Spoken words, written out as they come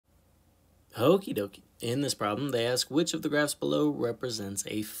Okie dokie. In this problem, they ask which of the graphs below represents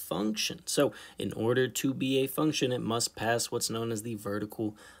a function. So in order to be a function, it must pass what's known as the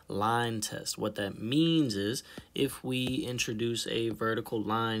vertical line test. What that means is if we introduce a vertical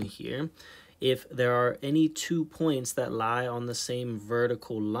line here, if there are any 2 points that lie on the same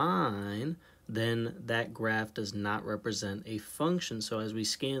vertical line, then that graph does not represent a function. So as we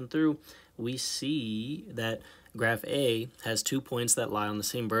scan through, we see that graph A has 2 points that lie on the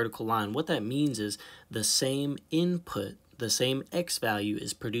same vertical line. What that means is the same input, the same x value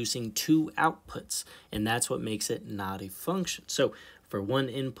is producing 2 outputs, and that's what makes it not a function. So for one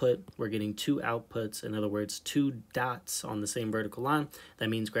input, we're getting 2 outputs, in other words, 2 dots on the same vertical line. That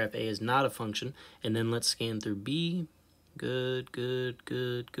means graph A is not a function. And then let's scan through B. Good, good,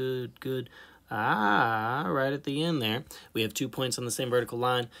 good, good, good. Right at the end there, we have 2 points on the same vertical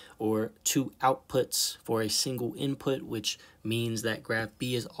line, or 2 outputs for a single input, which means that graph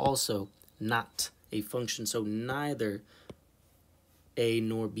B is also not a function. So neither A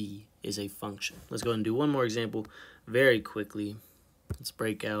nor B is a function. Let's go ahead and do one more example very quickly. Let's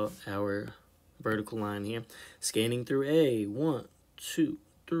break out our vertical line here. Scanning through A, 1, 2,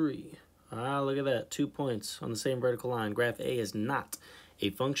 3. Look at that, 2 points on the same vertical line. Graph A is not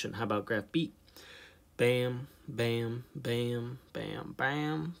a function. How about graph B? Bam, bam, bam, bam,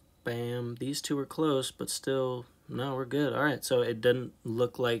 bam, bam. These two are close, but still, no, we're good. All right, so it doesn't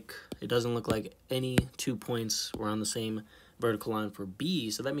look like any 2 points were on the same vertical line for B,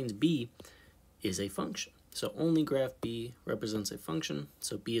 so that means B is a function. So only graph B represents a function,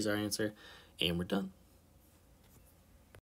 so B is our answer, and we're done.